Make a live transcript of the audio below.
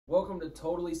to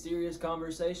Totally Serious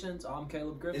Conversations. I'm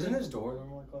Caleb Griffin. Isn't his door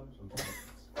normally closed?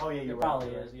 Oh yeah, you're It right. probably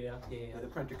is. Yeah. The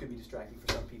printer could be distracting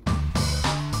for some people.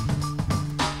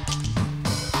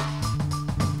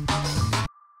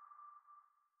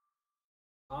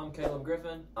 I'm Caleb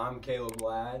Griffin. I'm Caleb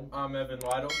Ladd. I'm Evan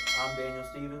Lytle. I'm Daniel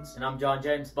Stevens. And I'm John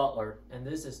James Butler. And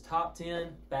this is Top 10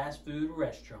 Fast Food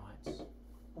Restaurants.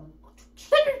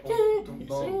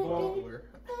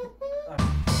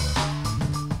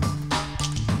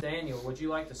 Daniel, would you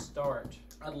like to start?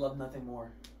 I'd love nothing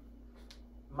more.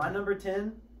 My number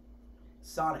 10,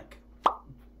 Sonic.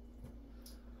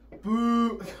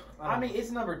 Boo! I mean,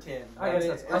 it's number 10. I guess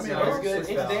that's- it's that's good. valid. It's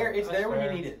there. It's That's there when you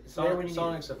fair. need it. It's there when you need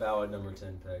Sonic's a valid number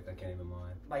 10 pick. I can't even lie.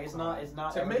 it. Like it's not. It's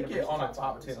not. To ever make gonna it reach on a the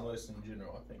top 10 Sonic. list in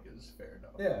general, I think is fair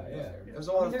enough. Yeah. There's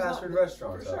a I lot mean, of there's fast not- food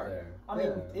restaurants for out sure. there. I mean,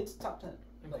 Yeah. it's top 10.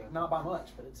 Okay. Like not by much,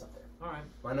 but it's up there. All right.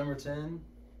 My number 10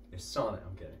 is Sonic.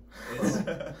 I'm kidding.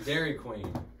 It's Dairy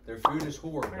Queen. Their food is I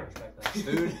horrible. can respect that.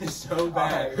 Food is so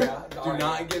bad. Do Alright.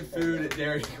 not get food at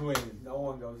Dairy Queen. No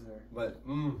one goes there. But,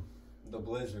 the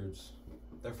blizzards.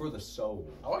 They're for the soul.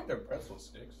 I like their pretzel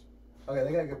sticks. Okay,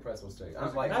 they got a good pretzel steak. I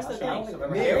was like, That's the I don't thing. think I've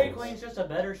ever Dairy had Queen's just a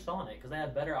better Sonic because they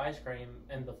have better ice cream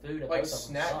and the food at Like both of them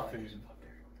snack suck. food.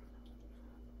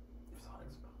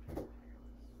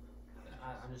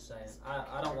 I'm just saying.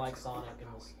 I don't like Sonic in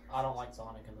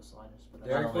the slightest. But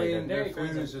Dairy Queen, their Dairy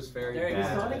food Queen's is just very Dairy bad.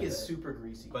 Queen's Sonic is super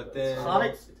greasy. But then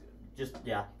Sonic's just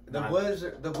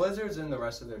the blizzards and the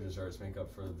rest of their desserts make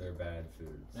up for their bad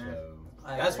food. So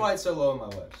I that's agree. why it's so low on my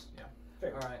list. All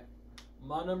right.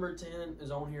 My number 10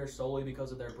 is on here solely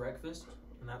because of their breakfast,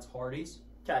 and that's Hardee's.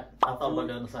 okay. I thought about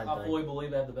doing the same I thing. fully believe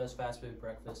they have the best fast food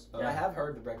breakfast. I have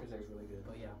heard the breakfast there is really good.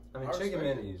 But yeah. I mean, I chicken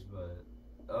respect minis,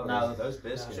 but No. those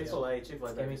biscuits, Chick-fil-A Give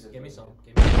breakfast is me really some.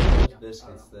 good. Give me some. those Yeah.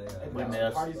 biscuits, they. We Yeah,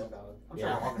 missed. Hardee's is valid. I'm sure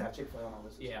Yeah. we're all gonna have Chick-fil-A on our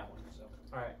list. at Yeah. some point,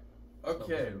 so. All right.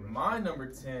 Okay, my number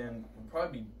 10 would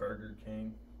probably be Burger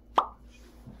King.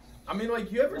 I mean,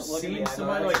 like, you ever Look at me, seen I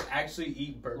somebody, know. like, actually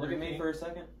eat Burger Look at King? me for a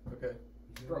second. Okay.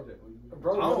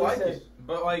 Bro, I don't what like said- it,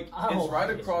 but, like, I it's don't right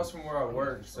like it. across from where I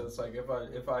work, so it's like,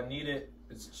 if I need it,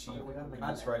 it's cheap.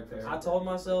 It's right there. I told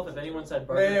myself if anyone said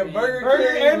Burger King, Burger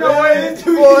King. ain't no way this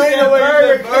dude Boy, ain't said no way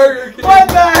you said Burger King. What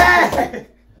the heck?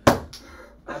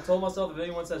 I told myself if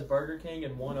anyone says Burger King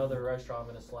and one other restaurant, I'm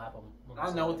gonna slap them.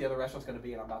 I know what the other restaurant's gonna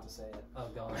be, and I'm about to say it. Oh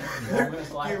god. I'm gonna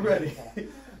slap Get them. ready.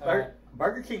 All right.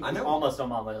 Burger King I was know. almost on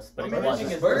my list, but I it mean,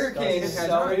 wasn't. Burger King It's has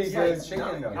so- pretty yeah, good it's chicken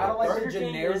not- nuggets. I don't like Burger the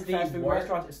King generic is the fast food worst-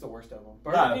 restaurants. It's the worst of them.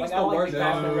 Burger No. King's Like, the I like worst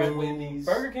fast food No. restaurant. Wendy's.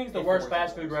 Burger King's the It's worst the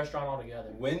fast food restaurant altogether.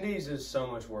 Wendy's is so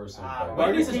much worse than Ah, Burger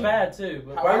Wendy's King. is bad too,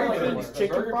 but Burger Burger King King's is-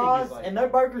 chicken Burger King fries, is like- and their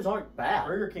burgers aren't bad.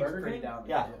 Burger King's Burger pretty King? down.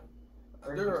 Yeah.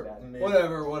 Burger King's bad. They're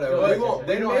Whatever. But We won't.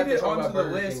 They they don't have made to it talk onto about the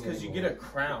Burger list King because you anymore. get a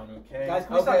crown, okay? Guys,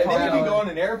 can we Okay, stop And then you talking can go valid. on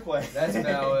an airplane. That's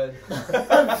valid.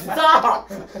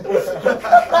 Stop!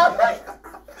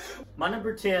 My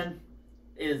number 10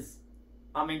 is,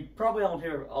 I mean, probably on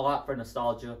here a lot for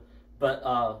nostalgia, but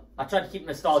I tried to keep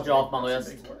nostalgia off my That's a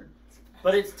list. big word.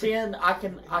 But it's 10. I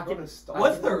can.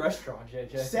 what's the restaurant,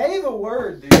 JJ? Say the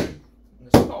word, dude.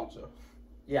 Nostalgia.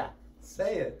 Yeah,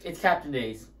 Say it. it's Captain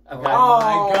D's. Okay. Oh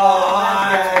my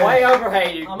God. It's way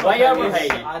overhated. I'm Way not-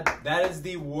 overhated. That is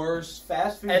the worst.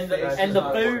 Fast food. And the face and is the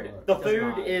not food worth it. the Does food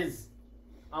not. is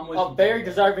I'm with you, very JJ.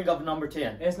 deserving of number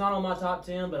 10. It's not on my top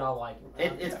 10, but I like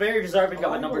it. It's very deserving A of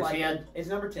lot a of number people like 10. it. It's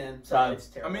number 10. So- So it's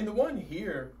I terrible. mean, the one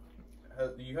here,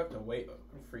 you have to wait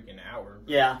a freaking hour.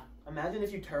 Yeah. Imagine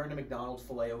if you turned a McDonald's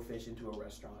Filet-O-Fish into a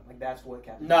restaurant. Like that's what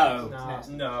Captain. No. D's is. It's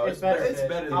nasty. No, It's better. It's Fish.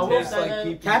 better I will than say this.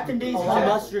 that Captain D's Oh, honey yeah.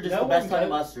 mustard is No the best one honey goes-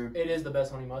 mustard. It is the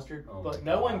best honey mustard, Oh but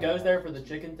my no one God. goes there for the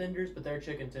chicken tenders, but their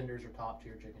chicken tenders are top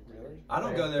tier chicken tenders. I don't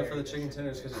They're go there for very the chicken good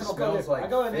tenders because I it don't go smells there- like I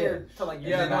go in there fish. to like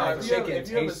Yeah, then no, I if chicken you have a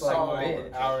tastes like solid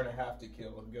fish. hour and a half to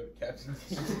kill, go to Captain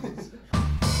D's.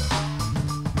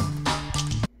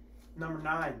 Number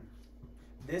 9.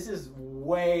 This is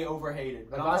way overhated.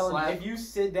 But If I'm I telling you, slap- if you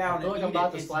sit down I feel and like I'm eat about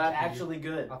it, to it's slap you. actually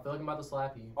good. I feel like I'm about to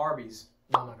slap you. Arby's.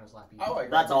 No, I'm not gonna slap you. I like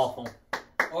That's Arby's. awful.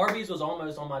 Arby's was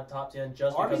almost on my top 10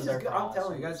 just Arby's because of their is good. fries. I'm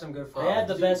telling You got some good They had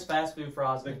fries. the best fast food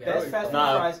fries in the Best game. fast food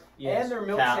No. fries Yes. and their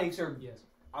Cap. milkshakes are. Yes.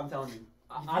 I'm telling you.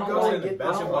 I don't go like to the it. I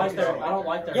best don't one, like their. it's I don't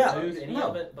like their Yeah. food, any No.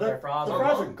 of it, but The- their fries. The are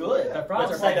fries good. are good. Their fries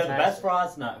But are say they're the fantastic. best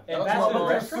fries, no. And That's fast my food But their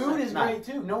restaurants- food is No. great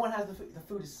too. No one has the food. The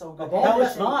food is so good. Of all No, the-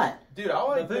 it's not. Dude, I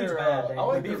like The food's their, bad, Dave. I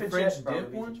like The their beef and French cheddar, bro, dip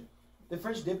the beef one. The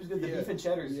French dip is good. The Yeah. beef and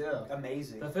cheddar is Yeah.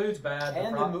 amazing. The food's bad.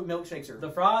 And the, the milkshakes are. the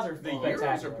fries are The gyros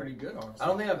spectacular. are pretty good, honestly. I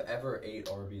don't think I've ever ate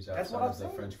Arby's That's outside what I'm of the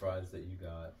saying. French fries that you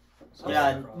got.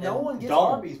 Yeah, no one gets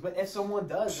Don't. Arby's, but if someone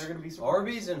does, they're gonna be surprised.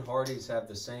 Arby's and Hardee's have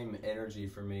the same energy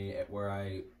for me at where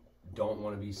I don't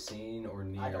want to be seen or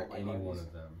near don't like any one Hardee's.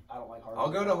 of them. I don't like Hardee's.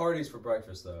 I'll go to Hardee's for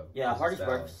breakfast though. Yeah, 'cause Hardee's it's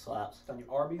valid. breakfast slaps. On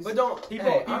your Arby's. But don't. People-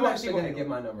 Hey, people I'm have actually people gonna who- get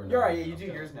my number 9. You're right. Yeah, you do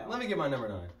yours now. Let me get my number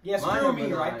 9. Yeah, My screw number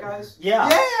me, right, 9 guys? Yeah.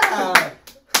 Yeah.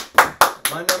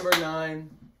 My number 9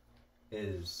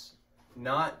 is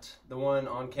not the one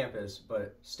on campus,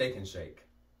 but Steak and Shake.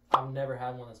 I've never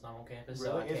had one that's not on campus,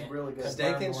 so I Really, it's can't. really good. Confirm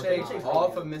Steak and nor Shake deny.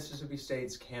 off of Mississippi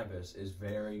State's campus is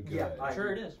very good. Yeah, I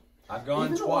Sure agree. it is. I've gone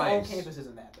Even the one on twice. campus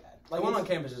isn't that bad. The one on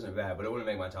campus isn't bad, but it wouldn't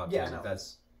make my top 10 Yeah, if no.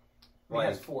 that's it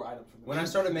has like 4 items. From when I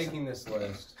started making this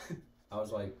list. I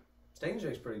was like, Steak and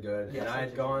Shake's pretty good, Yeah, and I Steak had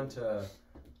and gone to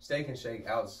Steak and Shake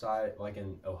outside, like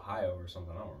in Ohio or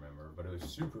something. I don't remember, but it was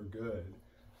super good.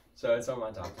 So it's on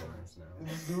my top 10 list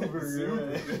now. Super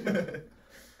good.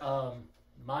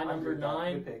 My number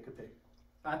 9. Good pick. Good pick.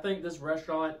 I think this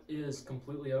restaurant is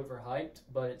completely overhyped,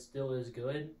 but it still is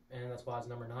good, and that's why it's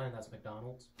number 9. And that's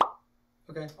McDonald's.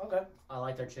 Okay. Okay. I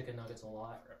like their chicken nuggets a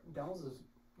lot. McDonald's is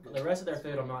good. The rest of their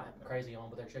food I'm not crazy on,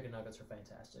 but their chicken nuggets are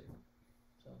fantastic.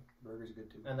 Burgers are good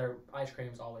too. And their ice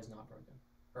cream's always not broken,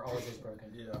 or always is broken.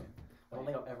 Yeah. I don't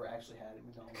think I've ever actually had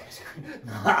McDonald's ice cream.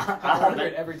 I I order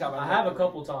it every time. I have a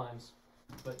couple times,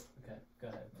 but okay, go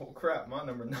ahead. Well, crap. My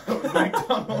number 9 was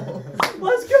McDonald's.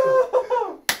 Let's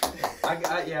go.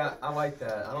 I like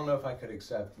that. I don't know if I could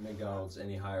accept McDonald's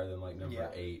any higher than like number Yeah.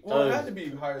 8. Well, it had to be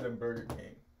higher than Burger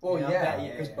King. Well, Yeah,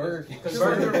 because yeah. Burger King. Because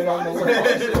Burger Burger King on the King-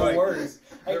 list. It's Like, worse.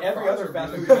 Hey, their every fries other are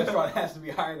fast really food good. restaurant has to be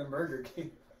higher than Burger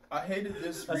King. I hated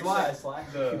this. That's recent- why I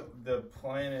slacked. the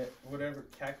Planet whatever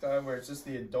cacti where it's just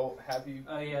the adult happy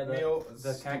Oh yeah, meal.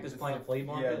 the Cactus Planet Flea Yeah,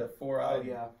 Market. the 4 Oh items.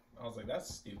 yeah. I was like,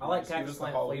 that's stupid. I like Just give Cactus us the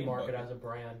Planet Flea Halloween Market bucket. as a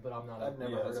brand, but I'm not. I've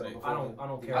never Yeah, heard it's of it like- before. I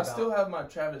don't care I about. still have my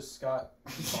Travis Scott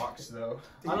box though.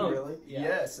 Did I you don't- really? Yeah.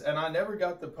 Yes, and I never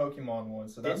got the Pokemon one,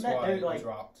 so that's Didn't that why dude, it like-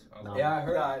 dropped. I was No. like, Yeah, I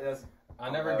heard. Nah, that's, I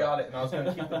never got it, and I was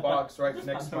gonna keep the box right next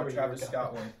to I know my where you Travis were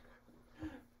Scott going. one.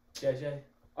 JJ.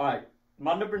 All right,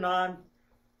 my number 9.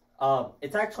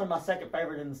 It's actually my second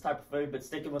favorite in this type of food, but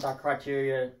sticking with our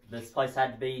criteria, this place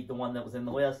had to be the one that was in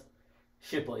the list.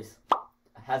 Shipley's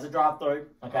has a drive-through.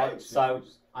 Okay, I like so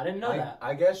Shipley's. I didn't know that.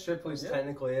 I guess Shipley's Yeah.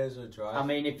 technically is a drive. I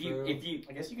mean, if you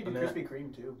I guess you could do I mean, Krispy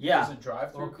Kreme too. yeah, Does it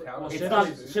drive through Well, count? well, it's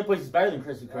Shipley's- not Shipley's is better than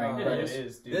Krispy Kreme. Yeah, but it it is.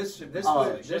 is, dude. This Shipley's Oh,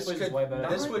 is- Shipley's is could way better.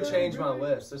 this would Not change my really.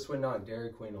 list. This would knock Dairy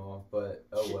Queen off, but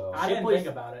oh well. I didn't Shipley's-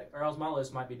 think about it, or else my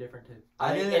list might be different too. I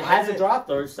mean, didn't- it I has a didn't-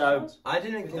 drive-through, so I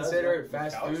didn't It does, consider yeah. it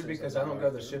fast Couches food because have I don't go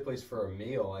to drive-thru. Shipley's for a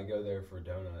meal. I go there for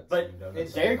donuts. But and donuts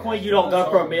it's are Dairy bad. Queen, you don't go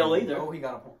for a meal either. Oh, he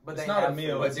got a point. But It's they not a have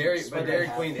meal, food. But Dairy, But but they Dairy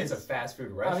have Queen food. is a fast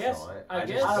food I guess- restaurant. I just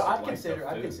guess- don't I'd like consider. the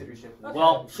I'd food. consider Shipley's.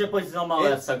 well, Shipley's is on my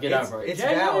list, so get it's- over it. it's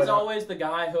JJ valid. is always the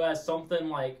guy who has something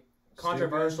like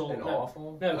controversial. Stupid and no,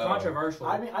 awful. no, Oh. controversial.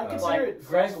 I mean, I Like consider it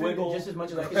Greg fast food Wiggle, just as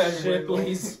much as I Greg consider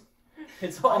Shipley's.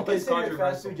 It's I always consider it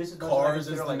fast controversial. food just as much as I Cars is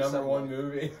consider, the like, number Subway. one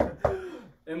movie.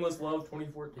 Endless Love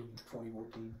 2014.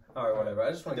 2014. All right, whatever.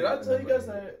 I just want to. Did I tell you guys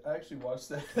that I actually watched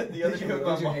that the other Did you- day with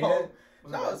my did you hate mom? it?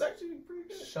 No, it's actually pretty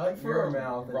good. Shut Like, for your a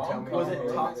mouth and tell me Was Oh,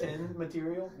 it top okay. 10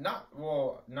 material? Not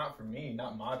for me,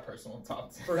 not my personal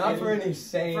top 10. Not for any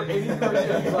sane. For any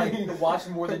person who's like watched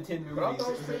more than 10 But I movies.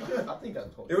 thought it was pretty good. I think I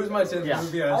told you. It was my that. 10th Yeah.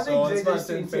 movie I I saw. think It's my JJ's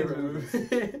seen 10th favorite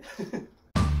movie.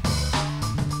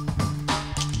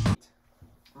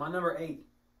 My number 8.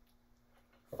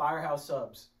 Firehouse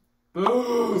Subs.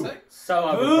 Is that- So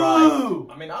overpriced. Boo!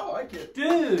 I mean, I like it.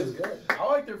 It's Dude! good. I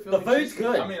like their Philly food's cheesesteak.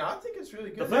 good. I mean, I think it's really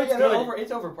good. The food's Yeah, good.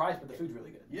 It's overpriced, but the food's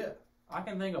really good. Yeah. I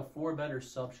can think of 4 better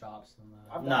sub shops than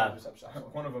that. I've No. done sub shops.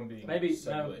 One of them being Maybe no,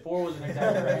 Subway. 4 was an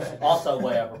exaggeration. Also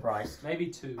way overpriced. Maybe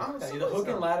 2. Okay, the hook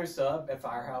and ladder sub at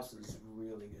Firehouse is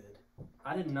really good.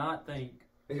 I did not think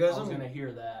Because I was I'm going to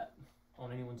hear that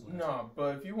on anyone's list. No,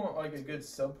 but if you want like a good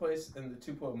sub place in the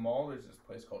Tupelo Mall, there's this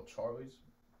place called Charlie's.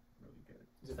 Really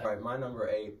good. all right. My number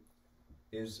 8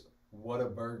 is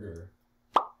Whataburger.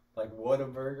 Like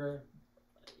Whataburger.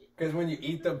 Because when you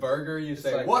eat the burger, you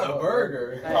say, like, "What a what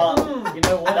burger!" Hey, you You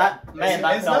know what? That man,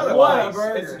 that's it's not not a why.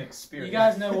 place, it's an experience. You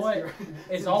guys know what?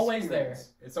 It's always there.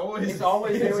 It's always It's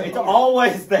always there. It's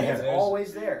always It's there.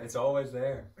 always there. It's always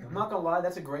there. I'm not gonna lie,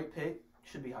 that's a great pick.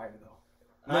 Should be higher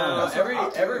though. No, that's every what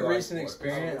I'll tell you, recent like,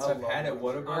 experience I I've love had at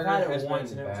Whataburger. Whataburger I've had it has once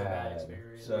been and it was a bad bad.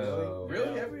 experience. So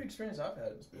Really, Yeah. every experience I've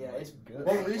had has been Yeah, like, it's good.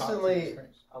 Well, Top tier recently-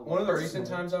 experience. I love one of the it. recent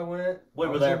times I went, We I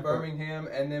were was there in for- Birmingham,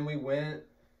 and then we went,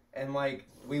 and like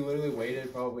we literally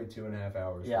waited probably 2.5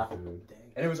 hours Yeah. for food, Dang.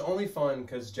 and it was only fun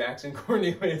because Jackson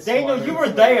Cornelius. Daniel, wanted you were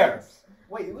food. there.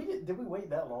 Wait, did we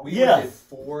wait that long? We Yes.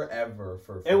 waited forever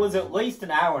for food. It was at least an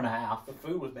hour and a half. The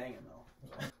food was banging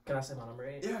though. Can I say my number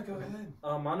 8? Yeah, go ahead.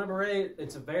 My number 8,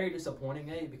 it's a very disappointing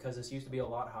 8 because this used to be a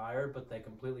lot higher, but they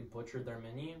completely butchered their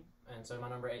menu. And so my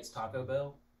number 8 is Taco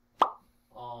Bell.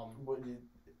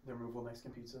 The removable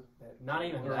Mexican pizza? Not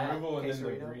even The that. removal and then the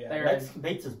Quesarito? react. They're- Mexican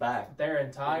pizza's back. Their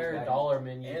entire Exactly. dollar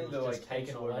menu And was the just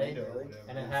taken away. Really?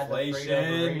 And it had the Frito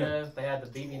Inflation. burrito. They had the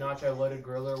BB Nacho loaded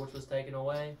griller, which was taken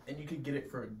away. And you could get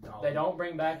it for $1. They don't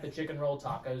bring back the chicken roll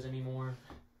tacos anymore.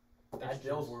 That's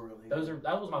Those just, were really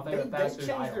that was my They favorite fast food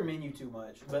changed their item. menu too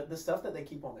much, but the stuff that they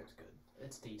keep on there is good.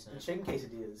 It's The decent. chicken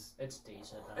quesadillas. It's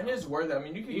decent. And it's worth it. I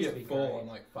mean, you could Used to get be full great. on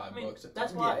like $5 I mean, bucks. at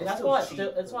that's the why. it's That's still why it's cheap,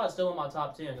 still. That's but- why it's still in my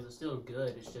top 10 because it's still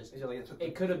good. It's just.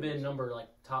 It could have been number like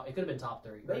top. It could have been top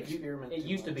 3. They experiment. It too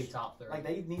used to be much. top 3. Like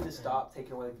they need to stop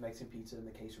taking away the Mexican pizza and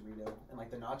the quesarito and like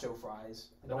the nacho fries.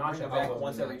 The Don't nacho bring them fries. back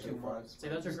once every Nacho 2 fries. months. See,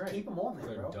 those are Just great. keep them on there,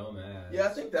 They're bro. dumbass. Yeah, I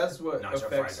think that's what Nacho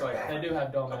affects fries are like bad. They do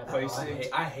have dumb a ass place fries.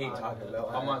 in- I hate Taco Bell.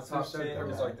 on my They're top so 10 dumb.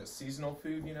 is like the seasonal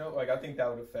food. You know, like I think that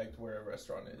would affect where a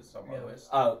restaurant is on my Yeah. list.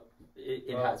 Oh, it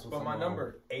has. But my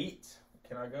number 8,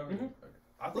 can I go? Mhm.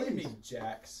 I think it'd be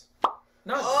Jack's.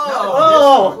 Not.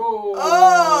 Oh!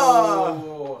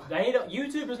 Oh! They don't.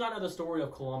 YouTube does not know the story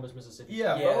of Columbus, Mississippi.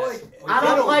 Yeah, Yes. but like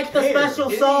I don't like the special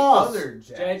Any sauce. Other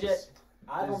Jack's. JJ.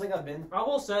 I don't think I've been. I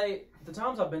will say the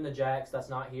times I've been to Jack's that's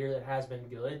not here that has been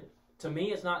good. To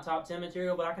me, it's not top 10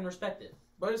 material, but I can respect it.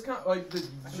 But it's kind of like the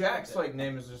Jack's like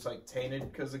name is just like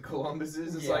tainted because of Columbus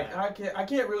is. It's Yeah. like I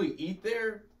can't really eat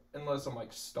there unless I'm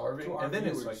like starving, To our and then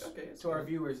it's viewers- like okay. It's To our good.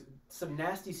 viewers, some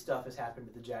nasty stuff has happened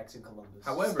at the Jacks in Columbus.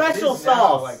 However, Special it is now,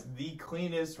 sauce. like the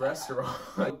cleanest restaurant.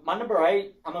 My number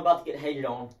 8, I'm about to get hated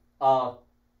on.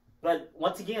 But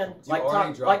once again, You like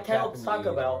already dropped Caleb's Captain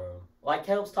Taco Eat, Bell, bro. like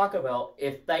Caleb's Taco Bell,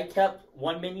 if they kept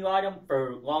one menu item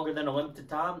for longer than a limited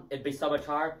time, it'd be so much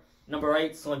higher. Number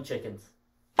 8, Slim Chickens.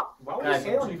 Why would Guys,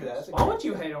 you hate on you for that? That's a Why would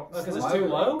you hate on? Because it's Why too would-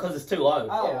 low. Because it's too low.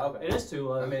 Oh, Yeah, okay. it is too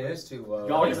low. I mean, it is too low.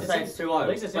 Y'all At are least gonna say it's it's too low. At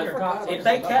least it's in But your top. if 10.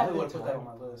 they I kept would put that on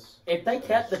my list. if they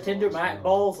kept the Tender Mac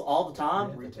bowls all the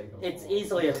time, it's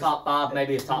easily a top 5,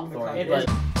 maybe a top 3. It But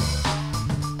is.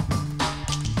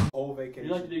 Whole Would vacation.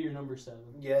 you like to do your number 7?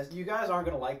 Yes, you guys aren't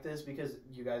gonna like this because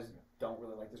you guys don't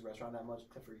really like this restaurant that much,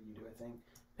 except for you do, I think.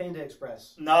 Panda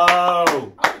Express. no.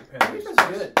 Panda Express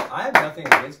is good. I have nothing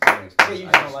against Panda Express. Yeah, you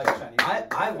I don't just like Chinese.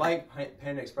 I like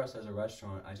Panda Express as a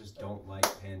restaurant. I just don't like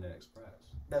Panda Express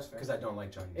That's fair. because I don't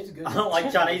like Chinese. It's good. I don't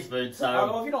like Chinese food, I don't so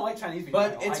know if you don't like Chinese food,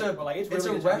 But you don't it's like a- it, but like, It's really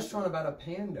a good restaurant about a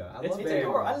panda. I It's love very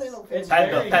adorable. I pandas. didn't know It's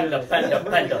Panda, very panda, good. panda, It's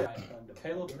very panda. good.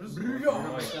 Caleb.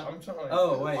 I'm trying.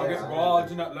 Oh wait, I guess yeah.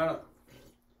 Raj in Atlanta.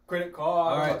 Credit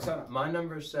card. All right, my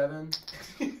number 7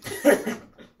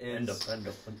 Panda, is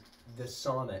panda, the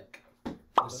Sonic.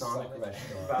 The Sonic Sonic.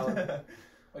 restaurant. Valid.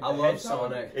 I love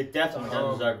Sonic. It definitely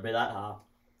doesn't deserve to be that high.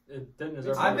 It didn't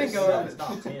deserve. I've been to be going- in the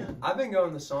top 10. I've been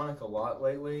going to Sonic a lot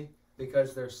lately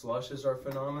because their slushes are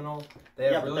phenomenal. They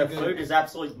have Yeah, but really their good. food is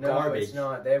absolute No, garbage. it's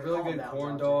not. They have really Calm good down,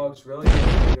 corn John dogs, really good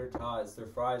tater tots. Their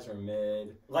fries are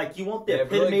mid. Like, you want They the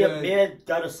have really epitome of good- mid,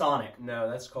 go to Sonic. No,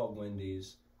 that's called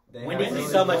Wendy's. They Wendy's have is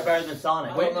really so much good- better than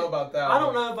Sonic. I don't know about that. I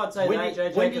don't know if I'd say Wendy-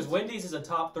 that, JJ, Wendy's- because Wendy's is a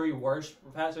top 3 worst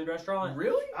fast food restaurant.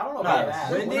 Really? I don't know No, about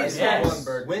that. Wendy's Yes. has One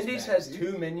burger's Wendy's bad, has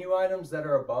dude. 2 menu items that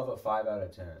are above a 5 out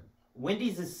of 10,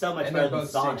 Wendy's is so much and better they're than both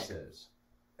Sonic. 6s.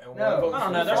 And No. one of them's I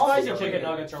don't know. Their Frosty spicy chicken chicken.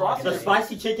 nuggets are Frosty The like chicken.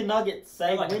 spicy chicken nuggets say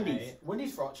I like Wendy's. that.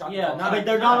 Wendy's chocolate. Yeah, fondue. I mean,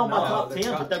 they're not on my No, top they're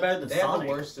 10, but they're better than They have the Sonic.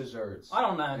 worst desserts. I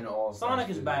don't in know. all Sonic fast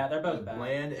is food. bad. They're both They're bad.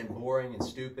 bland and boring and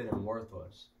stupid and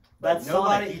worthless. That's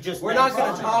Nobody. Sonic. You just We're named not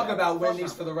going to Sonic. talk about Frosty.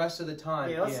 Wendy's for the rest of the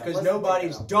time Yeah, let's because take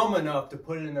nobody's that out. dumb enough to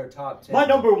put it in their top 10. My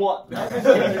number 1.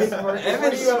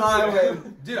 Evan's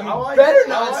smiling. Dude, You I like. better I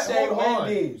not like- say hold on.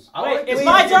 Wendy's. I Wait, like it's the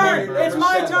my chicken turn. burger. It's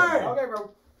my Number turn. seven. Okay,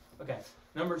 bro. Okay,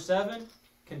 number 7,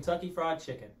 Kentucky Fried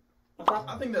Chicken.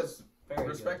 I think that's Very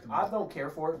respectable. I don't care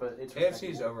for it, but it's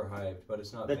KFC's respectable. overhyped, but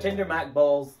it's not The bad. Tender Mac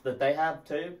bowls that they have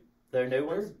too, their new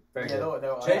ones, very Yeah, good.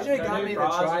 they'll, JJ Their got new me to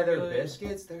fries try are their good.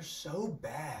 biscuits. They're so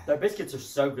bad. Their biscuits are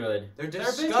so good. They're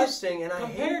biscuits, disgusting, and I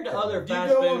hate compared to them. other Do you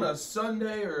fast go food. on a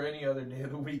Sunday or any other day of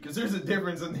the week? Because there's a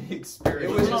difference in the It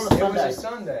experience. was, on a it was Sunday. a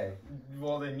Sunday.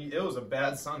 Well, then it was a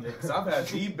bad Sunday because I've had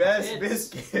the best It's-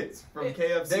 biscuits from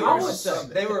KFC. They I were would say-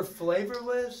 they were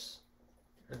flavorless.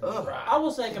 Ugh. I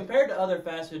will say, compared to other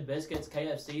fast food biscuits,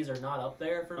 KFC's are not up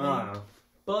there for me.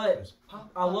 But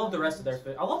I love the rest of their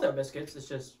food. I love their biscuits. It's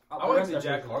just I like rest the of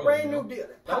their Jack food- Harlow. Brand new deal.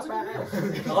 That was a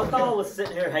good meal. I thought I was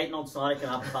sitting here hating on Sonic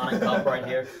and I'm Sonic up right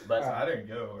here, but I didn't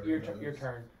go. Your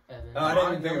turn, Evan. Oh, I didn't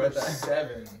even think about that.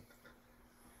 7.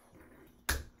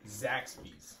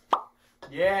 Zaxby's.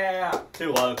 Yeah.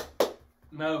 too low.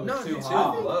 No, No, too dude, Too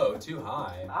high. low, too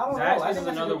high. I don't know. Zaxby's I is think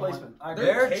that's another a good one. placement. I agree.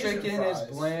 Their Cajun chicken fries. is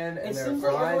bland, and It their seems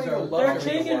like fries everyone are loves Their literally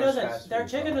the chicken worst doesn't. fast Their food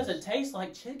chicken fries. doesn't taste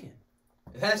like chicken.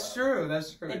 That's true.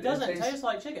 That's true. It doesn't tastes- taste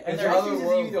like chicken. And It's their other- Zaxby's is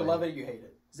you either love it or you hate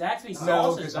it. Zaxby's No,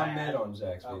 sauce is because I'm bad. mid on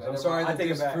Zaxby's. Okay, I'm never sorry mind. to I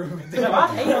take it back. disprove No, I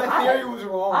hate- My theory was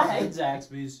wrong. I hate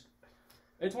Zaxby's.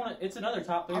 It's another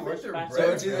top 3 I think worst their fast bread So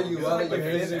food. it's either you It's love like it, you the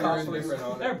hate fifth it, top or three. different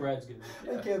on Their it. bread's good. I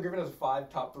think Caleb Griffin has 5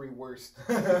 top 3 worst.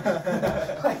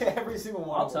 Like every single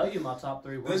one. I'll of them. tell you my top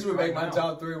 3 worst. This would make right my now.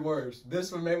 top 3 worst.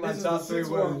 This would make my This is top the 3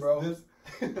 sixth one, worst, bro.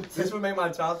 This would make my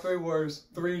top 3 worst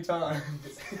 3 times.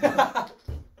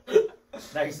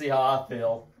 Now you see how I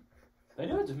feel. They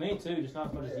do it to me too, just not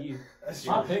as much as you. That's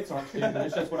My true. picks aren't stupid.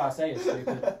 It's just what I say is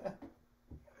stupid.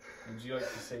 Would you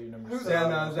like to say your number Who's 7? Yeah,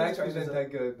 no, Who's Zaxby's choices ain't are-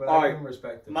 that good, but All I right. can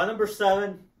respect it. My number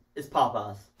 7 is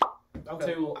Popeyes.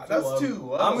 Okay. That's low. too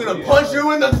low. I'm gonna Yeah. punch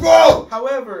you in the throat!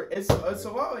 However, it's a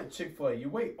lot like Chick-fil-A. You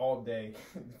wait all day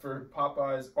for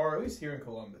Popeyes, or at least here in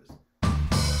Columbus.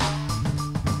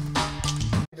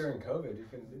 During COVID, you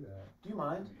couldn't do that. Do you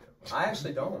mind? I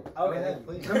actually don't. Go Okay. ahead,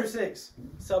 please. Number 6,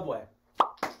 Subway.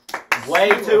 Way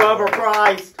too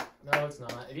overpriced. No, it's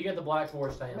not. If you get the Black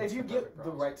Forest ham, If you it's get perfect the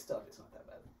price. right stuff, it's not that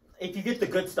bad. If you get the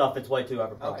good stuff, it's way too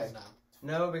overpriced. Okay. No.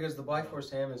 No, because the Black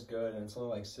Forest ham is good, and it's only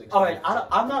like 6. All right,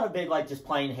 I'm not a big like just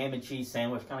plain ham and cheese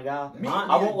sandwich kind of guy. Me-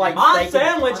 I won't like My steak and-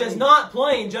 sandwich is not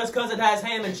plain just because it has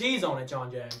ham and cheese on it,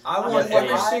 John James. I want Yes, every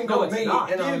it is. single No, it's meat, not.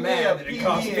 and Give I'm me mad a that it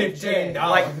costs PB&J. $15.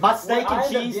 Like my steak What I and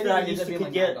end up cheese getting that I ends used up to being could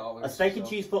like get $9, a steak and so-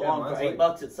 cheese foot Yeah, long mine's for like-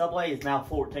 $8 at Subway is now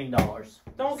 $14.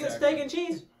 Don't get Exactly. steak and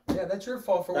cheese. Yeah, that's your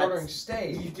fault for That's- ordering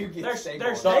steak. You do get Their- steak. their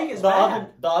on it. steak is the bad.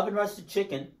 oven roasted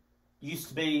chicken used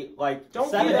to be like Don't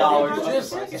 $7. get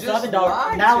that. Just $7.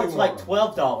 lie Now to it's like them.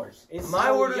 $12. It's My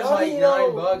so order is yummy, like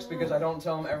though. $9 because I don't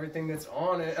tell them everything that's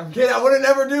on it. I'm kidding. I would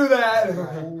never do that. Go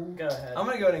ahead. I'm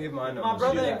gonna go ahead and give my number. My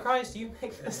brother Do in that. Christ, you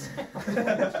make this.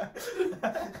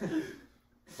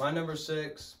 My number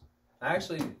 6. I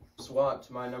actually swapped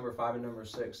my number 5 and number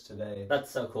 6 today, That's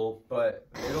so cool. but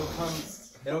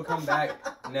it'll come back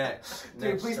next. Dude,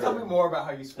 next please turn. tell me more about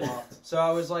how you swapped. So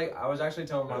I was actually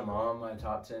telling my mom my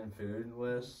top 10 food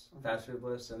list, fast food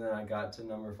list, and then I got to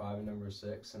number 5 and number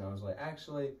 6, and I was like,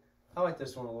 actually, I like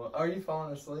this one a little. Are you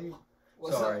falling asleep?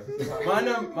 What's Sorry.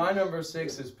 up? My number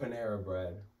 6 is Panera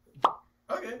Bread.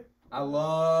 Okay. I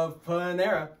love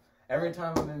Panera. Every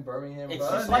time I'm in Birmingham, It's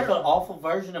or just like an awful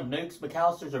version of Nukes,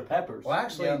 McAllister's, or Peppers. well,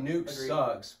 actually, Yeah, Nuke agreed.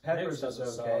 sucks. Peppers Nukes doesn't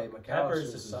is okay. suck.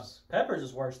 McAllister's Peppers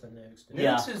is worse than Nukes. Dude.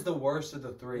 Yeah. Nukes is the worst of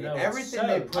the 3. No, it's Everything so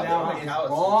they put bad. out is McAllister's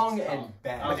wrong is and tough.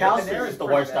 bad. Okay. McAllister's Panera's is the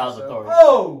pretty worst bad, out of the so- three.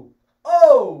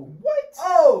 Oh, What?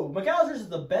 oh! McAllister's is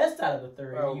the best out of the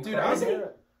 3. Bro, You dude, crazy?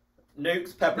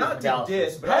 Nukes, Peppers, Not to McAllister's.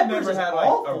 diss, but I've Peppers never is had like a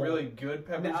awful. really good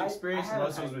Peppers I experience haven't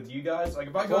unless it was had- with you guys. Like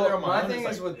if I go there on my my own, thing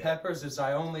it's is like, with Peppers is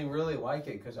I only really like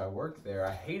it because I worked there.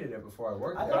 I hated it before I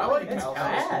worked I there. But I like It's McAllister's.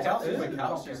 bad, McAllister's dude.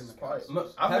 McAllister's is probably.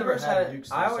 I've Peppers never had had.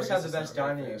 Nukes, I so always I had guess the it's best not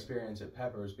dining fair. experience at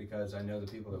Peppers because I know the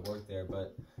people that work there.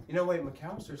 But you know, wait,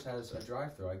 McAllister's has a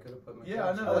drive-through. I could have put McAllister's. Yeah,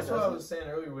 I know. Oh, That's it what I doesn't? was saying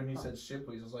earlier when he said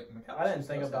Shipley's. I was like, McAllister's. I didn't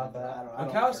think does about have- that. I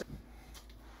don't McAllister.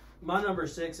 My number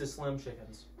 6 is Slim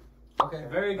Chickens. Okay.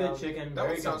 Very good chicken. That very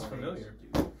one good sounds wings. familiar,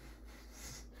 dude.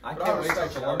 I But I can't wait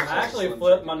respect till it. Columbus I has actually Slim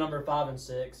flipped Chicken. my number 5 and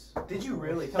 6. Did you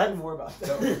really? Tell me more about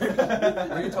that.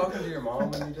 Were you talking to your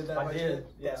mom when you did that? I by did.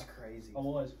 chance? That's crazy. I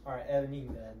was. All right, Evan, you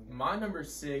can go ahead. My number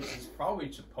 6 is probably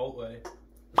Chipotle.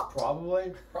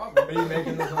 Probably. Probably. Are you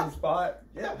making this on the spot?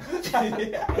 Yeah.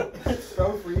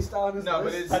 Bro, freestyle is No,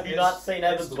 but it's. Have you it's- not seen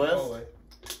it's Evan's list?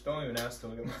 Chipotle. Don't even ask to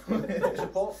look at my list.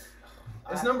 Chipotle.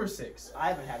 It's number 6. I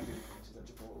haven't had good experiences at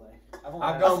Chipotle. only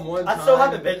I've had- gone one I time. still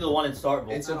haven't been to the one in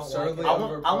Starkville. It's I don't like absurdly it. I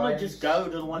want overpriced. to just go to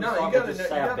the one in No, you Starkville gotta, just you to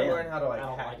say I've gotta been. learn how to like I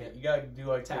don't hack like it. it. You gotta do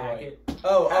like Tag the, it.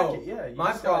 Oh, Hack oh. it, yeah. You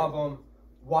My just gotta- problem.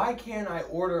 Why can't I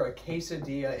order a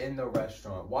quesadilla in the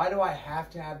restaurant? Why do I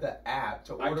have to have the app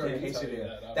to I order a can't tell you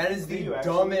quesadilla? that. That is Do the you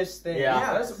actually? dumbest thing. Yeah.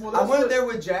 That's- well, I that's went what- there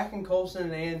with Jack and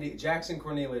Colson and Jackson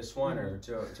Cornelius Sweiner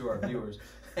to our viewers,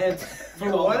 and for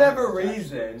You all whatever know Jackson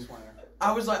reason, Sweiner.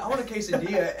 I was like, I want a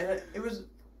quesadilla, and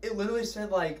it literally said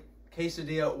like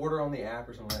quesadilla order on the app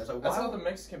or something. I was like, That's why? how the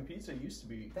Mexican pizza used to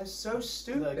be. That's so The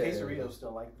stupid. quesadillas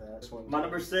still like that. This one- My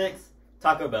number 6,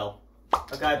 Taco Bell.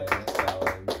 Okay, Yeah, that's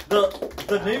valid.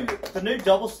 the new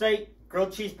double steak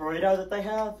grilled cheese burrito that they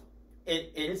have, it's.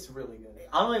 It's really good.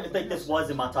 I don't even think this was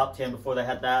in my top 10 before they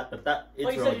had that, but it's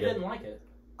Like you really said, you good. didn't like it.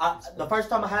 The first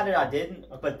time I had it, I didn't,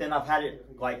 but then I've had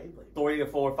it like 3 or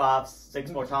 4 or 5, 6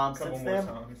 more times Couple since more then,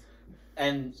 times.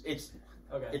 and it's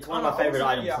Okay. one of my favorite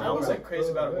items Yeah, I now. was like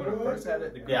crazy about it when I first had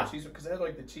it. The grilled Yeah. cheese because it had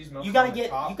like the cheese melt. You gotta on the get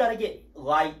top.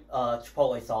 light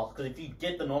chipotle sauce, because if you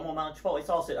get the normal amount of chipotle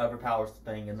sauce, it overpowers the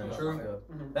thing, and then it's True. not good.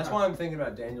 Mhm. That's why I'm thinking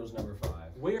about Daniel's number 5.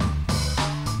 Weird.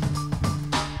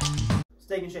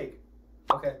 Steak and Shake.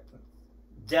 Okay.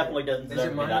 Definitely doesn't Is deserve it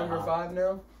to my be that number high. 5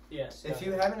 now? Yes. If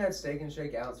you haven't had Steak and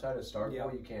Shake outside of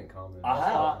Starkville, you can't comment. I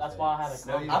have. That's why I haven't.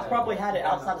 No, you I've probably had it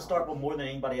outside of Starkville more than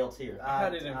anybody else here. I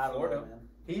had it in don't Florida. know, man.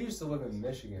 He used to live in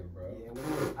Michigan, bro.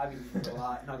 Yeah, I've been eating a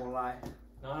lot. Not gonna lie.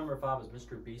 No, number 5 is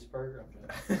Mr. Beast Burger.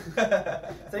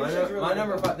 My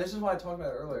number 5. This is what I talked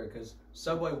about earlier because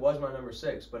Subway was my number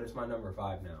 6, but it's my number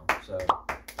 5 now. So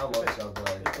I love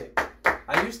Subway.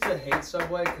 I used to hate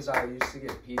Subway because I used to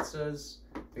get pizzas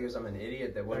because I'm an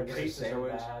idiot that wouldn't get a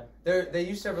sandwich. They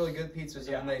used to have really good pizzas,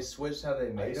 and then they switched how they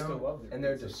made them, and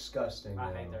they're disgusting.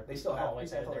 I hate their. They still have.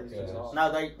 always had their pizzas. pizzas.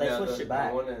 No, they switched it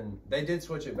back. They did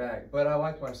switch it back, but I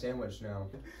like my sandwich now.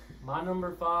 My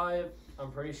number 5,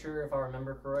 I'm pretty sure if I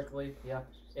remember correctly,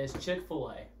 is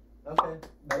Chick-fil-A. Okay.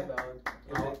 Very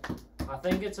valid. I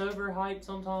think it's overhyped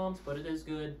sometimes, but it is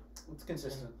good. It's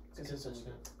consistent. It's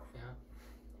consistent.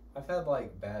 I've had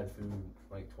like bad food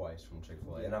like twice from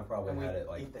Chick-fil-A, and I've probably And we had it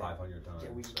like eat there. 500 times. Yeah,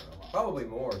 we eat so. there a lot. Probably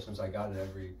more since I got it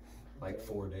every like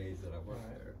 4 days that I worked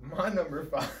there. My number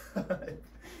 5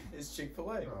 is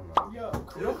Chick-fil-A. Oh my Yo,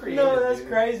 God. creative, that's dude.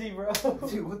 crazy, bro.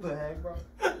 Dude, what the heck, bro?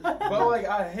 But like,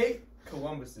 I hate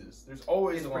Columbus's. There's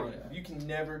always It's a pretty line. bad. You can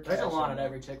never catch There's a line at someone.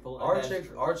 every Chick-fil-A.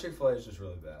 Our Chick-fil-A is just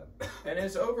really bad. And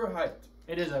it's overhyped.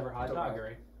 It is overhyped. I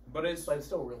agree. But it's But it's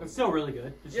still really. It's still really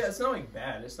good. yeah, it's not like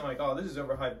bad. It's not like, oh, this is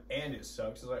overhyped and it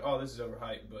sucks. It's like, oh, this is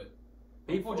overhyped, but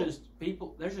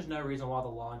There's just no reason why the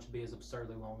line should be as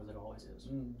absurdly long as it always is.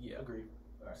 yeah. Agreed.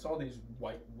 It's all these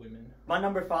white women. My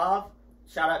number 5,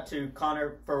 shout out to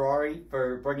Connor Ferrari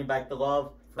for bringing back the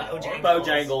love. Bojangles.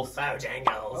 Bojangles.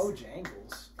 Oh,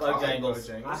 Jangles.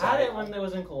 Bojangles. I had it when it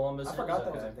was in Columbus. I It forgot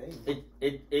that was was okay. a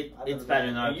thing. It's better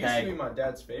than It used to be okay. my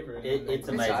dad's favorite. It's It's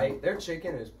amazing. aight. Their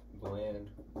chicken is bland.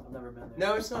 I've never been there.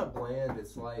 No, it's not bland.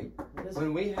 It's like What is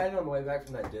when we had it on the way back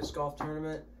from that disc golf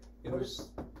tournament. It was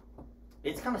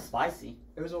It's kind of spicy.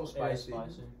 a little It is spicy,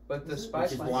 spicy. but the Is it?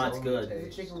 spice Which is was why it's only good. Is the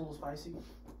taste. chicken a little spicy?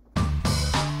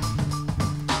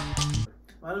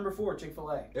 My number 4,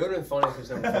 Chick-fil-A. It would have been funny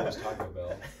because number 4 was Taco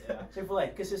Bell. Chick-fil-A,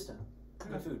 consistent.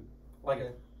 Good food. Like Okay.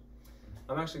 it.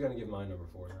 I'm actually gonna give mine number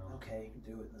 4 now. Okay,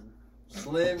 do it then.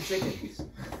 Slim Chickens.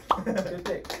 Good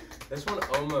pick. This one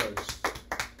almost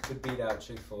could beat out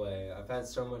Chick-fil-A. I've had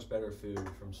so much better food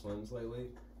from Slim's lately,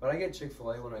 but I get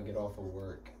Chick-fil-A when I get off of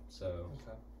work. So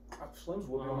Slim's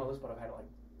would be on my list, but I've had it like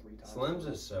 3 times. Slim's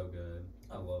is so good.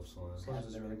 I love Slim's. Slim's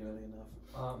is really good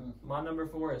enough. My number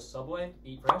 4 is Subway.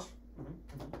 Eat fresh.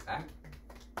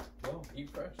 Well, Eat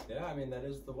fresh. yeah, I mean that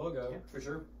is the logo. Yeah, for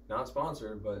sure. Not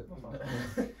sponsored, but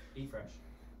Eat fresh.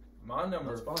 My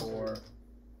number Not sponsored. 4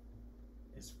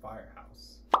 is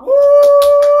Firehouse.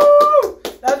 Woo!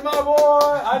 That's my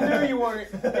boy. I knew you weren't.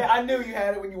 Yeah, I knew you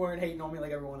had it when you weren't hating on me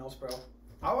like everyone else, bro.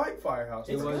 I like Firehouse.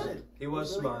 It's was good. he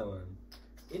was It's really smiling.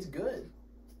 It's good.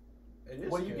 It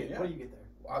is What do you good, get? yeah. What do you get there?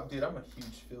 Wow, dude, I'm a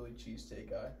huge Philly cheesesteak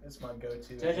guy. It's my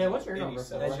go-to. JJ, what's your number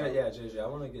 87. four? JJ, I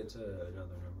want to get to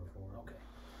another number 4. Okay.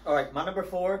 All right, my number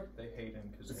 4, They hate him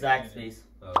because Zaxby's.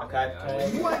 Okay.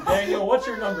 Okay. What? Daniel, what's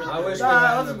your number 3? I wish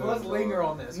Nah, we had let's linger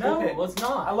on this. No, Good pick. let's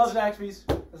not. I love Zaxby's.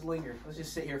 Let's linger. Let's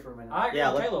just sit here for a minute. I agree Yeah,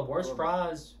 with let's- Caleb. Worst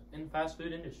fries in fast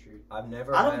food industry. I've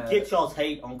never. I don't had get y'all's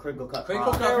hate on crinkle cut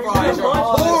Crinkle fries. cut They're fries too are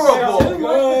much- horrible. they're too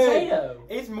much Good. potato.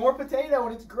 It's more potato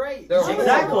and it's great. They're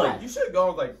Exactly. You should have gone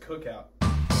with like Cookout.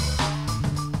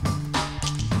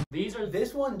 These are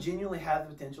This one genuinely has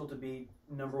the potential to be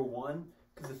number 1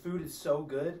 because the food is so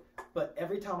good. But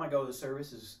every time I go, the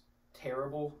service is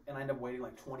terrible, and I end up waiting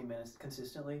like 20 minutes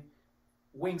consistently.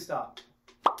 Wingstop.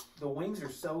 The wings are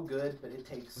so good, but it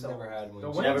takes so Never long. had the one.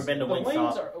 wings, Never been to the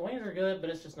Wingstop. wings are good, but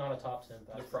it's just not a top 10.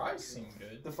 The fast fries food. seem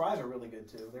good. The fries are really good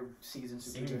too. They're seasoned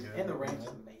super Seem good. good. And the ranch is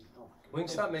amazing. Oh my god.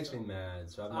 Wingstop makes me mad,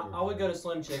 so I've never. I would go had to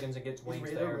Slim Chickens and get wings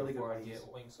really- there they're really before I good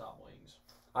get wings. Wingstop wings.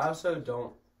 I also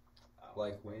don't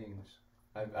like wings.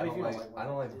 I if don't you don't like. like I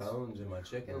don't like wings, bones in my They're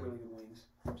chicken. really good wings.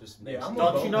 Just Yeah, makes I'm it- a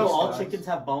Don't you know all Boneless chickens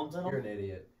have bones in You're them? an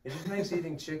idiot. It just makes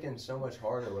eating chicken so much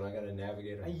harder when I gotta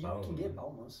navigate a Hey, you bone. can get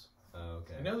boneless. Oh,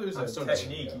 okay. You know, there's I'm a still never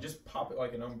technique. gonna You go. just pop it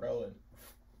like an umbrella.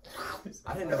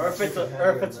 I didn't know. Or if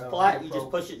it's flat, you just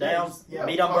push it down. Yeah,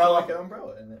 Meat pop it umbrella. like an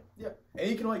umbrella in it. Yeah, and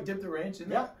you can like dip the ranch in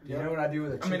Yeah. there. You know what I do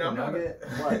with a I chicken mean, I'm not. nugget?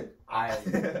 What? I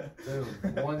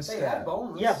boom, one They have step.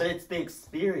 boneless. Yeah, but it's the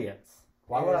experience.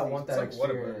 Why would I want that It's like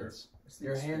Whataburger. experience? It's the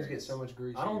Your hands get experience. so much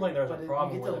grease. I don't think there's But a you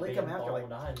problem get with to it lick being 'em after, boned.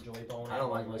 like- I enjoy bone. I don't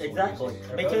like and this boneless. Exactly. one.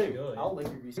 They're Me both too. good. I'll lick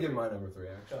your grease. Give my number 3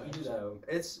 actually. You do that. So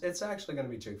it's actually gonna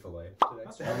be Chick-fil-A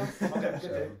That's today. fine. Okay, So,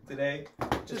 good. Today,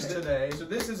 just today. so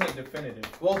this isn't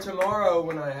definitive. Well, tomorrow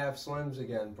when I have Slims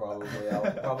again, probably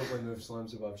I'll probably move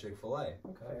Slims above Chick-fil-A. Okay.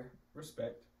 Fair.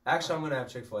 Respect. Actually, I'm gonna have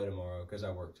Chick-fil-A tomorrow because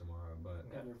I work tomorrow. But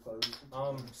And they're closed.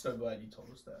 I'm so glad you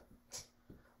told us that.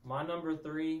 My number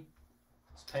 3,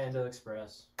 It's Panda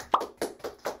Express.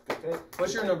 Okay.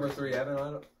 What's your number 3,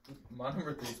 Evan? My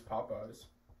number 3 is Popeyes.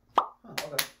 Oh,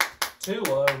 okay. Too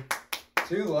low.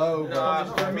 Too low. Nah,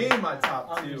 bro. for me, my top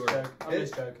I'm 2 just are. joking. I'm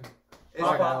just joking. It's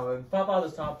valid. Popeyes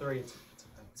is top 3.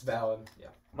 It's valid. Yeah.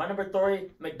 My number 3,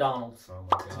 McDonald's. Oh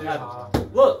my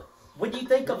god. Look, when you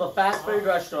think of a fast food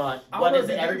restaurant, what is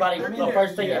it? Everybody, the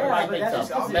first thing everybody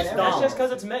thinks of, That's McDonald's. just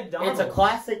because it's McDonald's. It's a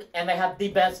classic, and they have the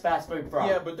best fast food fries.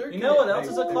 Yeah, but they're You know what else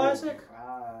is a classic?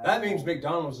 That means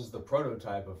McDonald's is the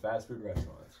prototype of fast food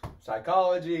restaurants.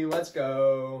 Psychology, let's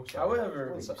go. However,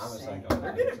 I'm a they're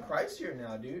psychologist. getting pricier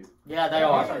now, dude. Yeah, they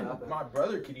are. My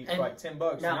brother could eat for And like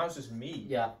 $10. now- Now it's just me.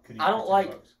 Yeah, Could eat I don't for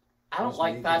like- $10. I don't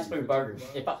like fast food burgers.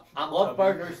 If I love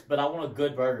burgers, but I want a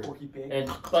good burger. Porky pig.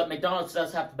 But McDonald's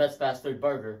does have the best fast food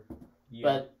burger. Yeah.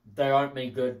 But there aren't many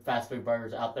good fast food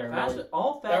burgers out there. Really.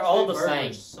 All fast They're all food the burgers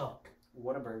same. suck.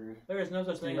 What a burger. There is no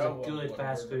such thing as a good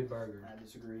fast food burger. I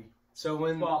disagree. So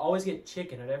when Well, I always get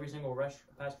chicken at every single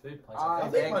fast food place. I I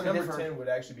think my beg to number differ. 10 would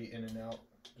actually be In-N-Out.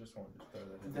 Just wanted to throw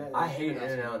that in there. I hate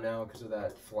In-N-Out now because of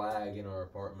that flag in our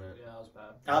apartment. Yeah, that was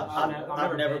bad.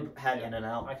 I've never been- had yeah.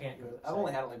 In-N-Out. I can't. I've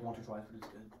only had it like once or twice, but it's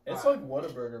good. It's like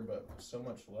Whataburger, but so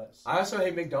much less. I also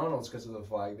hate McDonald's because of the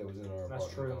flag that was in our That's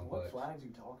apartment true. complex. What flags are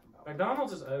you talking about?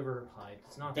 McDonald's is overhyped.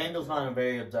 It's not. Daniel's not a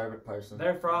very observant person.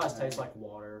 Their fries taste like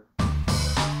water.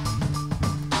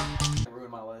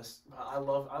 Ruined my list. I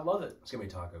love it. It's gonna be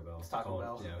Taco Bell. It's Taco Call it-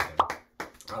 Bell. Yeah, okay.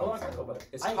 I I like like Taco Bell.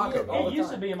 It's I eat Taco it Bell. all It the used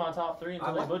to time. be in my top 3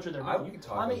 until they butchered their I meat. like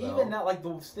Taco I mean, Bell. even now, like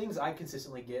the things I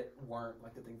consistently get weren't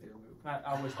like the things they removed.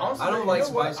 I wish. Honestly, I don't like you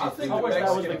know what? spicy I think food. I wish that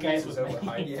was the Mexican case pizza's with me.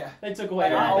 overhyped. Yeah. They took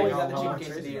away I always everything. got the on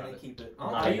chicken mine. quesadilla about and they it. keep it.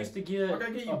 I used to get Like I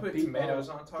get you a put beef- tomatoes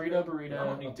on top. Frito of it. burrito, I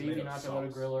don't a need beefy tomato nacho sauce. butter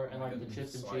griller, and like the Good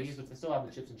chips and slice. cheese. But they still have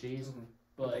the chips and cheese. Mhm.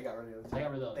 But They got rid of it. they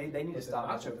got rid of They those. need to The stop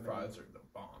nacho putting them in. fries are the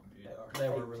bomb, dude. They are. They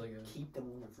were really good. Keep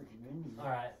them on the freaking menu. All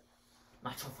right,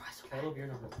 Nacho fries. Caleb, you're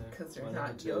number 2. Because they're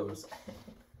not yours.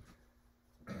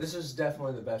 This is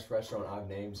definitely the best restaurant I've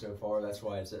named so far. That's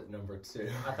why it's at number 2.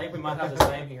 I think we might have the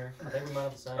same here. I think we might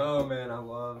have the same. Oh man, I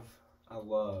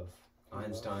love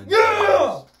Einstein.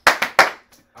 Yeah!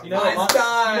 You know what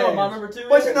Einstein! You know what my number 2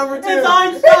 What's is? your number 2? It's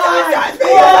Einstein!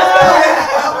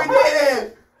 Yeah! We did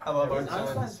it! I love Einstein's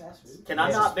Einstein. fast food. Can I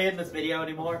not be in this video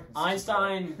anymore?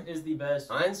 Einstein is the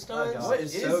best. Einstein Oh, God.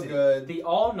 is Is so it? good. The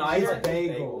all-nighter. It's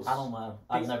bagels. I don't know.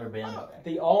 I've never been.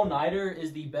 The all-nighter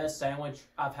is the best sandwich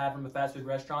I've had from a fast food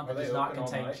restaurant that Are they does not open all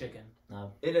contain night? chicken.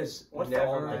 It is What's the never.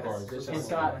 all-nighter? It's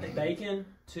got bacon,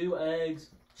 2 eggs,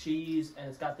 cheese, and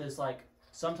it's got this like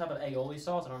some type of aioli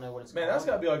sauce. I don't know what it's Man, called. that's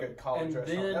gotta be like a college And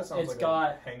restaurant. then That sounds it's like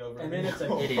got- a hangover. and then it's a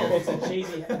meal. It is. it's a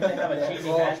cheesy. They have a cheesy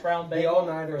Well, hash brown the bagel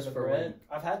all-nighters for the for bread.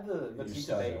 I've had the You pizza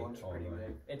suck bagel. it It's all pretty night.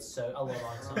 good. It's so I love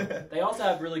Einstein. They also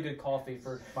have really good coffee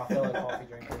for my fellow coffee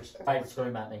drinkers. Hey,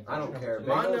 scream at me. I don't care.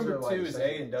 My Bagels number are like 2 is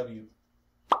second- A&W.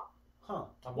 Huh.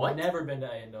 I've What? never been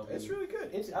to A&W. It's really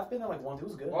good. I've been there like once. It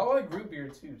was good. Well, I like root beer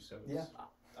too, so. Yeah.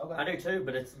 Okay. I do too,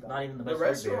 but it's not even the The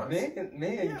best root beer. restaurant.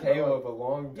 Me and Yeah, Caleb a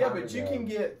long time Yeah, but you ago. can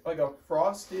get like a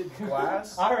frosted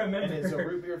glass. I And remember. it's a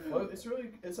root beer float. It's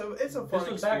really, it's a fun This was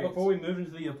experience. back before we moved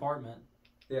into the apartment.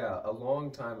 Yeah, a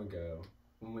long time ago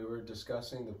when we were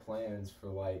discussing the plans for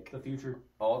like The future.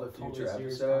 all the Totally future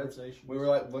serious episodes. conversation. We were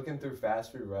like looking through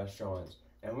fast food restaurants,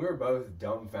 and we were both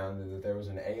dumbfounded that there was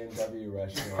an A&W I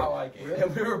restaurant. like it.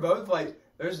 And we were both like,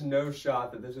 "There's no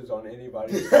shot that this is on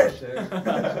anybody's question."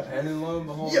 And then lo and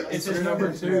behold, Yes. It's your his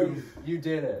number 2. You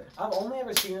did it. I've only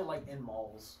ever seen it like in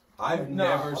malls. I've No,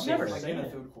 never I've seen never it. Like seen in a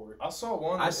it. food court. I saw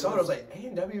one. I that saw it. I was like,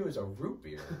 A&W is a root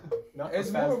beer. Not It's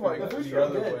a more fast of food like The food's the really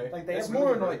other good. way. Like, they It's have more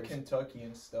really in good like burgers. Kentucky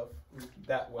and stuff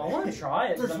that way. I want to try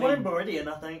it. 'cause There's I one in mean, Meridian,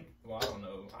 I think. Well, I don't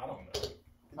know.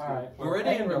 all right.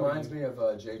 Meridian A&W. reminds me of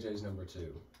JJ's number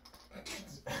 2.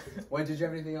 Wait, did you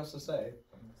have anything else to say?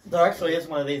 There actually is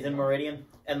one of these in Meridian,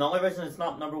 and the only reason it's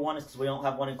not number 1 is because we don't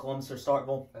have one in Columbus or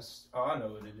Starkville. That's Oh, I know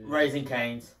what it is. Raising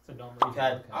Cane's. It's a dumb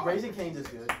Okay. Raising Cane's is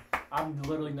good. I'm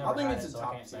literally never I think had it's it, a so I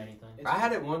top can't say 2. anything. I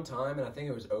had it one time, and I think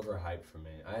it was overhyped for me.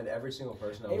 I had every single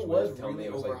person I was It was with tell me really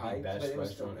it was like the overhyped, best but it was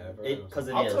restaurant still ever. It because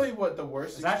it I'll is. tell you what the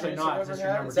worst It's actually experience not, I've since ever you're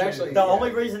had. number It's two. actually The yeah.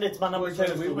 only reason it's my number Was 2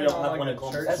 when is we because we went don't on, have like, one in a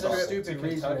Columbus. church That's a trip stupid to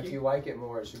reason. Kentucky. If you like it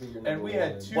more, it should be your number And we 1.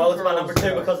 had 2 Well, it's my girls number 2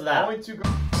 go. because of that. Only 2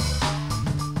 girls.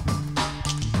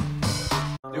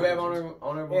 Do we have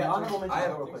honorable Yeah, mentions? honorable mentions. I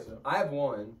have, real quick. I have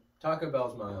one. Taco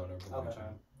Bell's my honorable Okay. mention.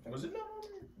 Was it not on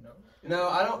there? No. No,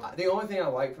 I don't. The only thing I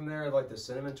like from there are like the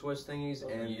cinnamon twist thingies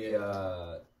and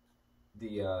Yeah.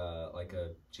 the like a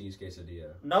cheese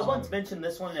quesadilla. No one's mentioned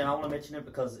this one, and I want to mention it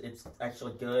because it's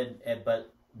actually good, but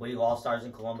we lost ours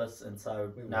in Columbus, and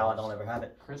so We now lost. I don't ever have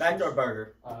it. Christmas? Backdoor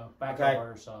Burger. Backdoor Okay.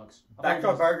 burger sucks. I thought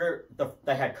Backdoor it was- Burger,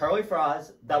 they had curly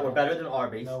fries that were better than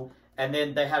Arby's. Nope. And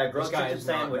then they had a grilled This guy chicken is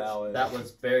not sandwich valid. that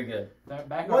was very good. What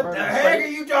the heck are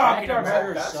you talking Backyard about?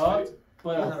 Burger Fast sucked, food?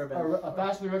 but I've never been. a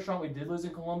fast food restaurant we did lose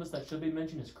in Columbus that should be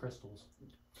mentioned is Crystal's.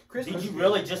 Did you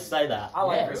really just say that? I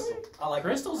like Yes. Crystal. I like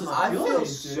Crystal's is I good, feel dude.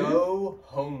 so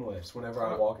homeless whenever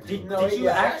I walk into Did, a did you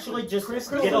yeah, actually just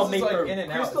Crystal's get on is me like for in and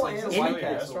out. Crystal It's and like White a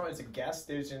Castle. restaurant. It's a gas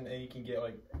station, and you can get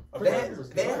like a They, burger.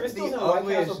 they have Crystal's the and White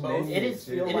ugliest Castle both menu. It is-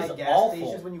 too. feel it like is gas awful.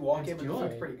 stations when you walk It's in, but the food's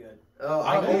good. pretty good.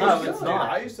 No, it's not.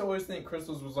 I used to always think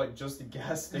Crystal's was like just a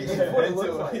gas station. That's what it looks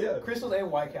Until- like. yeah. Crystals and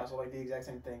White Castle like the exact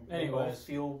same thing. They both Anyways.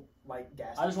 feel like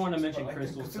gas. I just wanted to stations, mention but, like,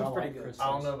 Crystals, The so I food's pretty like good. Crystals.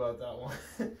 I don't know about that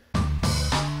one.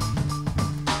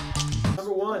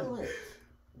 Number one,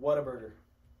 Whataburger.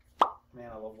 Man,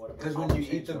 I love Whataburger. Because when you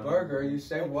eat the burger, you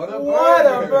say, "What a What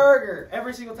burger!" a burger!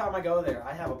 Every single time I go there,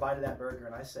 I have a bite of that burger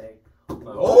and I say,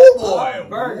 Oh boy!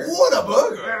 Burger. What a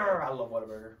burger! "Grr, I love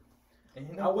Whataburger. And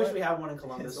you I know wish what? we had one in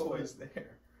Columbus. It's always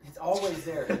there. It's always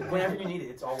there. Whenever you need it,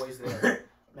 it's always there.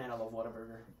 Man, I love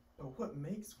Whataburger. But what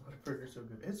makes Whataburger so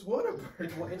good? It's Whataburger.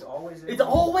 It's always there. It's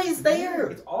always there.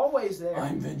 It's always there.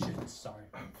 I'm vengeance. Sorry.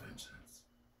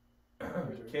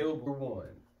 Caleb. Number one,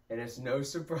 and it's no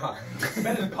surprise.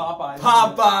 Better than Popeyes.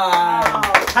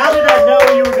 Popeyes! How did I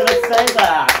know you were gonna say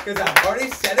that? Because I've already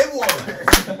said it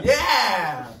once.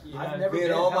 Yeah! I've never Me and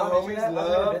been. all my How did you homies that? I've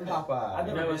love never been. Popeyes. I've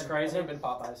You never know what's been. crazy? I've never been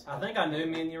Popeyes. I think I knew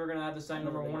me and you were gonna have the same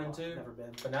number one and two, Never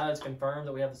been. but now that it's confirmed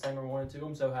that we have the same number one and two,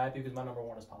 I'm so happy because my number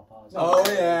one is Popeyes. Oh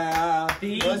yeah!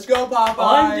 The Let's go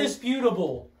Popeyes!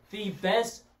 Undisputable, the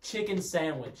best chicken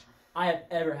sandwich I have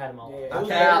ever had in my life. Yeah, it was Okay,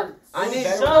 better- I it was need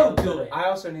better so with- good. I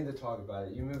also need to talk about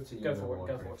it. You moved to Go your for number it, one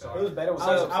go pretty for it, fast. It was better with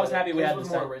I was happy we his had was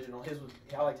the more same. original. His was.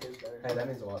 I liked his better. Hey, that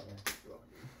means a lot, man.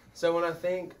 So when I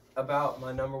think about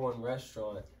my number one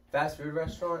restaurant, fast food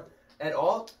restaurant, at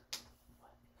all,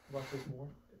 Ruffles more.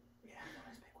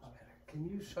 can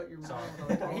you shut your Sorry.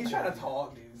 mouth? He's trying to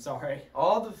talk, dude. Sorry.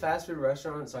 All the fast food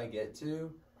restaurants I get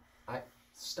to,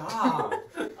 stop.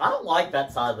 I don't like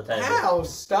that side of the table. Ow,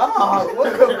 stop.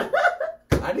 What the-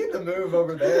 I need to move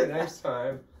over there next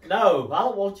time. No, I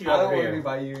don't want you I don't over want to be here.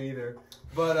 by you either.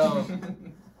 But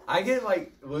I get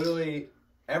like literally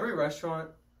every restaurant,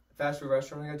 fast food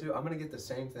restaurant I go to, I'm gonna get the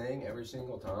same thing every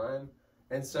single time.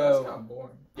 And That's so kind of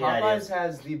boring. Yeah, it Popeyes is.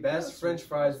 has the best That's French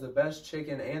fries, the best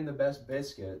chicken, and the best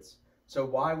biscuits. So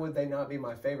why would they not be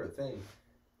my favorite thing?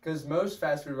 Because most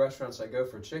fast food restaurants I go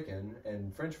for chicken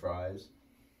and French fries.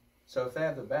 So if they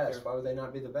have the best, why would they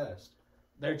not be the best?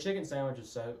 Their chicken sandwich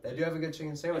is so. They do have a good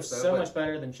chicken sandwich, It's though. so but much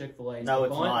better than Chick-fil-A. No,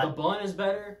 it's not. The bun is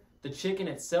better. The chicken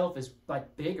itself is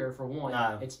like bigger for one.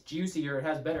 No. It's juicier. It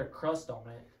has better crust on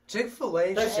it.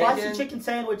 Chick-fil-A The spicy chicken. chicken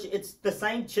sandwich, it's the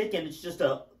same chicken, it's just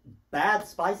a bad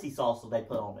spicy sauce that they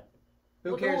put on it.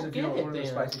 Who Well, cares don't if you get don't it want a then.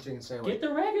 spicy chicken sandwich? Get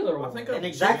the regular one. I think And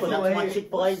exactly, that's why Chick-fil-A-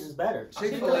 Chick-fil-A's is better.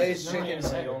 Chick-fil-A's No, chicken no,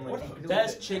 is no. the only.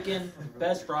 Best chicken,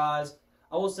 best fries.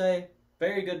 I will say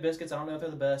very good biscuits. I don't know if they're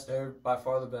the best, They're by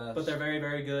far the best. but they're very,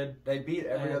 very good. They beat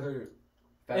every And other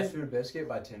fast if- food biscuit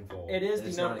by tenfold. It is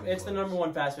It's the not number. even It's the close. number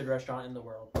one fast food restaurant in the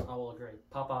world. I will agree.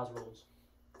 Popeyes rules.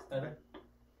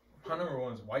 My number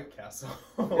one is White Castle.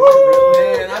 Man,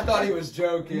 I thought he was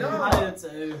joking. No. I did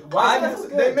too.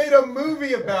 They made a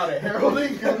movie about it. Harold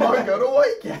and Kumar go to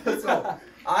White Castle.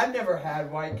 I've never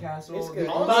had White Castle. It's good.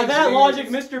 The only By that experience- logic,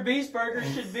 Mr. Beast Burger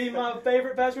should be my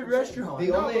favorite fast food restaurant.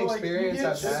 The only but, like, experience you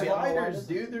get I've had- sliders,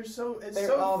 dude. They're so it's They're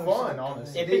so so fun, good.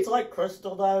 honestly. If it's like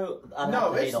Crystal though, I'd no,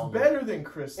 have to hate it's on better than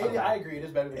Crystal. I agree. It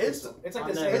is better than It's- Crystal. It's like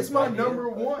I've the never- same. It's my idea. number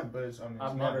one, but it's, I mean,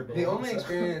 I've it's never not. been. The only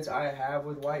experience I have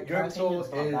with White Your Castle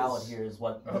opinion's not valid is. here, is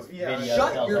what Oh, this yeah. video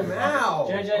Shut tells your everybody. mouth!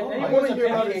 JJ, I anyone's want to hear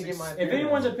opinion about is- get my If opinion.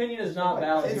 anyone's opinion is not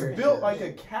valid, It's here, built like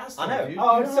a castle. I know. Dude.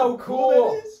 Oh, You it's know so how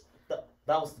cool. that is?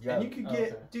 That was the joke. And you could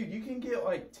get, Okay. dude, you can get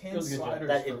like 10 Feels good, Joe. sliders.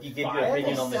 That for if you give your $5.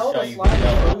 opinion on They this sell show, the you sliders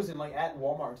can frozen like at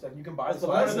Walmart and stuff. You can buy That's the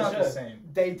the Well, point that's of sliders. the not the show. same.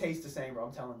 They taste the same, bro.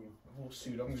 I'm telling you. Well,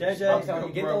 shoot, I'm JJ, just, I'm telling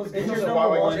you, get those. Get Here's those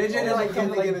number one. JJ doesn't like, come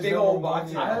to like get his big number old one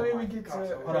boxes. yet. I haven't even get to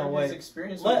Hold on, his wait.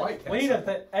 experience with White Castle. We need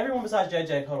to. Everyone besides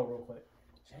JJ, hold on real quick.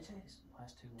 JJ's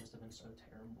last two lists have been so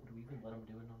terrible. Do we even let him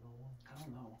do a number one? I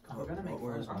don't know. We're gonna make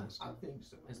What was fun of mine? him. I think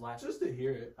so. His last. Just to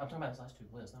hear it. I'm talking about his last two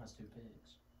lists, not his two picks.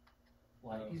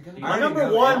 Like, He's gonna- do you- My I number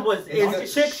already know one it. was It's gonna-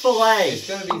 is Chick-fil-A. It's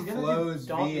gonna He's be gonna do- Flo's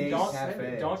don't, V8 don't,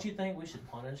 Cafe. don't you think we should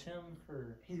punish him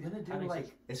for? He's gonna do Having like.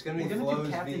 It's gonna We're be gonna do Flo's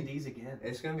Captain V. D's again.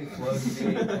 It's gonna be Flo's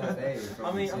V8 Cafe. from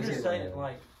I mean, I'm just saying, Disneyland.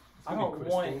 like, I gonna be don't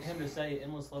want Crystals. him to say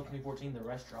Endless Love 2014, the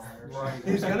restaurant. Or Right.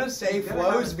 something. He's gonna say He's gonna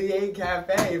Flo's V8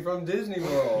 Cafe from Disney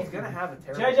World. He's gonna have a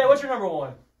terrible. JJ, what's your number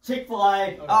one?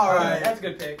 Chick-fil-A. All right. that's a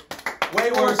good pick.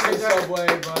 Way worse than Subway,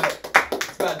 but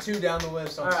it's about two down the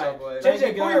list on All right. Subway.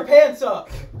 JJ, pull your pants up.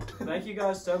 Thank you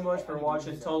guys so much for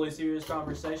watching Totally Serious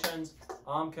Conversations.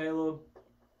 I'm Caleb.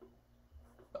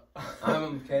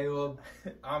 I'm Caleb.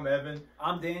 I'm Evan.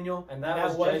 I'm Daniel. And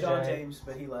that was John JJ. James,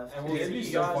 but he left. And we'll It'd see be you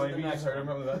so guys funny in if the you next just heard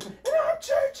one. him from the back. And I'm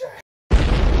JJ.